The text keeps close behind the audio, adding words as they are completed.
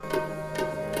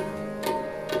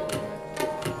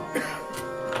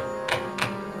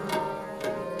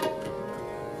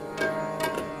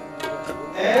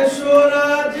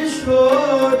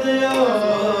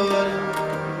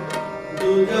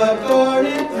दूजा कौन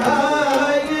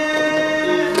ध्याये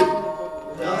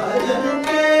राजन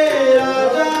के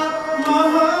राजा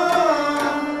महाराजन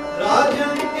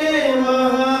के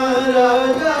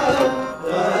महाराजा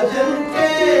राजन के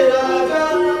राजा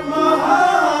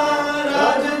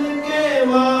महाराजन के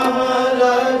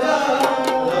महाराजा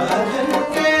राजन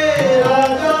के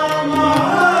राजा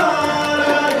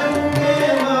महाराजन के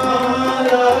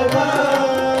महाराजा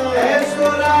ऐसो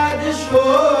राज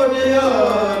छोड़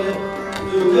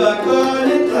दूजा कौन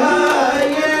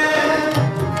ध्याये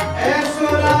ऐसो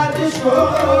राज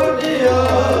छोड़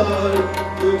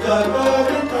दूजा कौन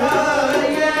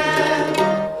ध्याये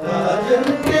राजन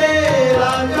के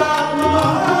राजा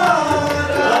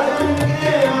महाराजन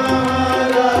के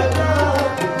महाराजा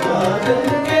राजन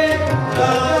के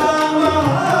राजा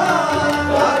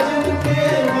महाराजन के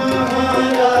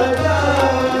महाराजा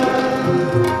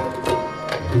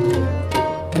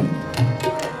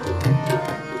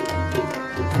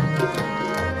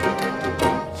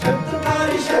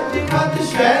शक्तिपत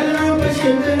शैल रूप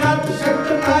सिद्धनाथ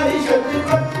शक्तिकारी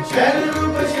शक्तिपत शैल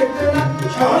रूप सिद्धनाथ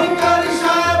शौरिकारी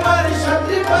साबर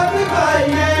शक्तिपत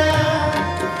गाये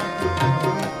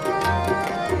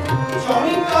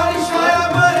शौरिकारी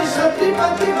साबर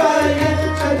शक्तिपत गाये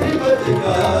शक्तिपत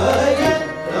गाये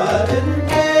राजन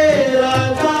के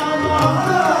राजा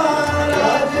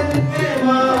महाराजन के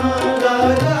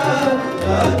महाराजा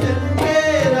राजन के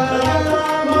राजा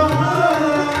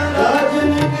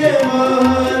महाराजन के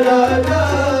महाराजा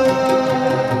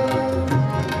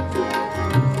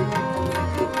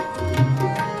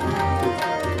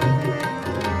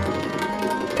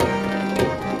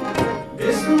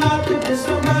विश्वनाथ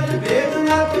विश्वनाथ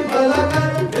वेदनाथ भला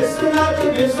कर विश्वनाथ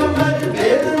विश्वनाथ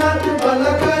वेदनाथ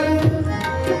भला कर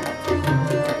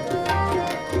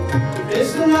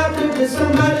विश्वनाथ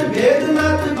विश्वनाथ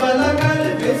वेदनाथ भला कर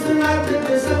विश्वनाथ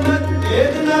विश्वनाथ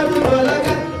वेदनाथ भला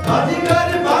कर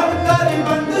अधिकार बाणधारी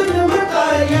बंधन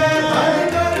बताइए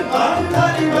अधिकार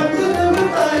बाणधारी बंधन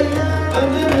बताइए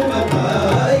बंधन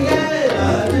बताइए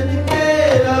राजन के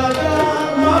राजा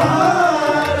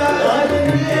महाराजन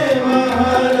के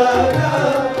महाराजा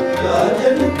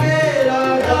राजन के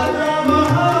राजा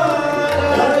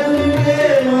महाराजन के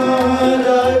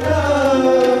महाराजा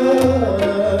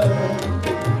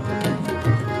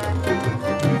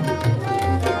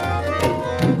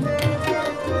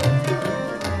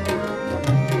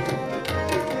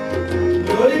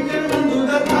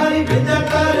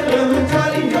विद्याकार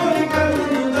ब्रह्मचारी योनि कर्म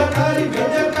दूधाधारी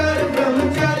विद्याकार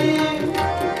ब्रह्मचारी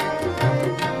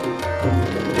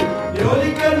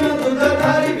योनि कर्म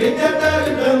दूधाधारी विद्याकार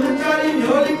ब्रह्मचारी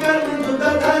योनि कर्म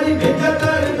दूधाधारी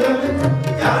विद्याकार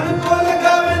ब्रह्मचारी ज्ञान को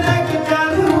लगावे न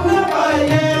ज्ञान न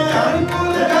पाइए ज्ञान को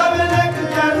लगावे न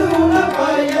ज्ञान न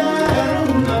पाइए ज्ञान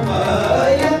न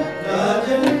पाइए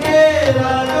राजन के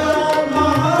राजा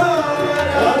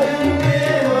महाराजन के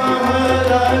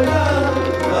महाराजा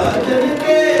राजन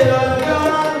के राजा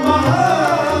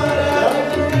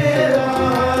महाराजन के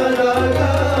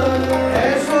महाराजा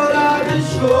ऐसो राज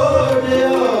छोड़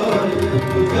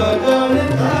दूजा कौन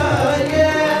ध्याये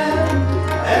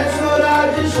ऐसो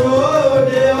राज छोड़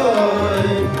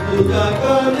दूजा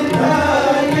कौन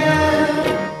ध्याये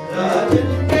राजन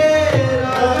के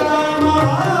राजा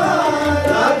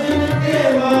महाराजन के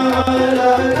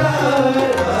महाराजा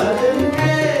राजन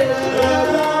के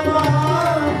राजा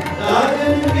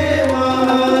महाराजन के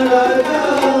महाराजा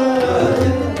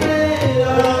राजन के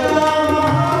राजा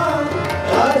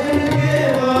महाराजन के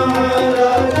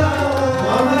महाराजा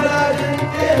महाराजन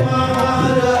के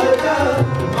महाराजा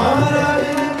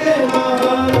महाराजन के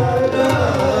महाराजा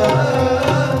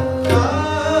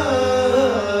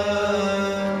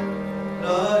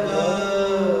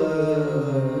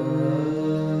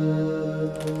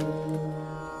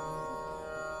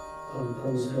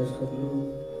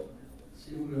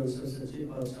सच्चे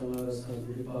पातशाह हमारा साथ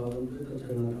पावन पिता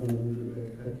चरणों का मंदिर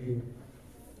बैठ करके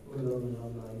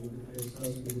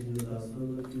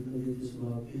कीर्तन की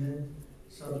समाप्ति है।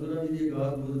 साधुरा जी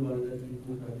गात बुद्ध मानकर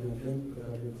कीर्तन करते हैं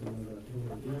प्रकार के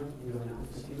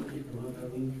क्षमा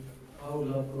करनी आओ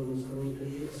लाभ को अनुसरण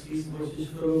करिए शीश कोशिश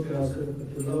करो प्यास करके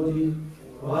जी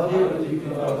वाले जी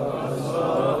का